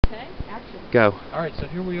Okay, action. Go. Alright, so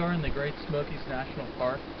here we are in the Great Smokies National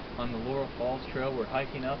Park on the Laurel Falls Trail. We're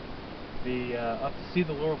hiking up up to see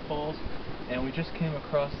the Laurel Falls, and we just came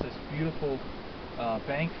across this beautiful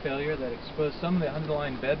bank failure that exposed some of the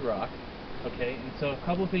underlying bedrock. Okay, and so a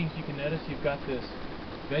couple of things you can notice. You've got this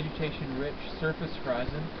vegetation-rich surface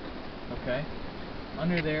horizon. Okay,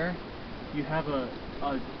 under there you have a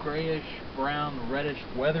grayish, brown, reddish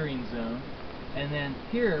weathering zone, and then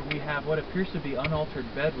here we have what appears to be unaltered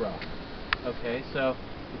bedrock. Okay, so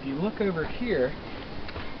if you look over here,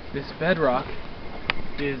 this bedrock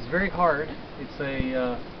is very hard. It's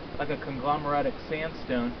like a conglomeratic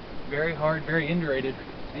sandstone, very hard, very indurated,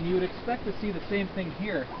 and you would expect to see the same thing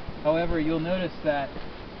here. However, you'll notice that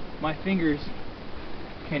my fingers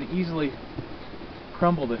can easily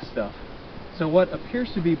crumble this stuff. So what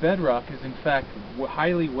appears to be bedrock is in fact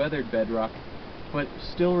highly weathered bedrock, but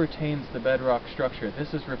still retains the bedrock structure.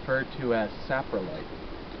 This is referred to as saprolite,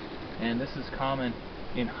 and this is common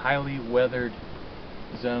in highly weathered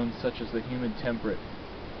zones such as the humid temperate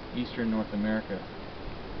eastern North America.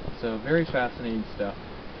 So very fascinating stuff.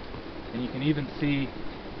 And you can even see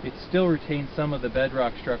it still retains some of the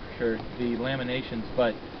bedrock structure, the laminations,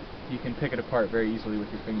 but you can pick it apart very easily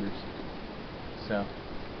with your fingers. So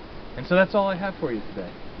that's all I have for you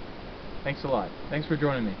today. Thanks a lot. Thanks for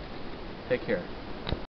joining me. Take care.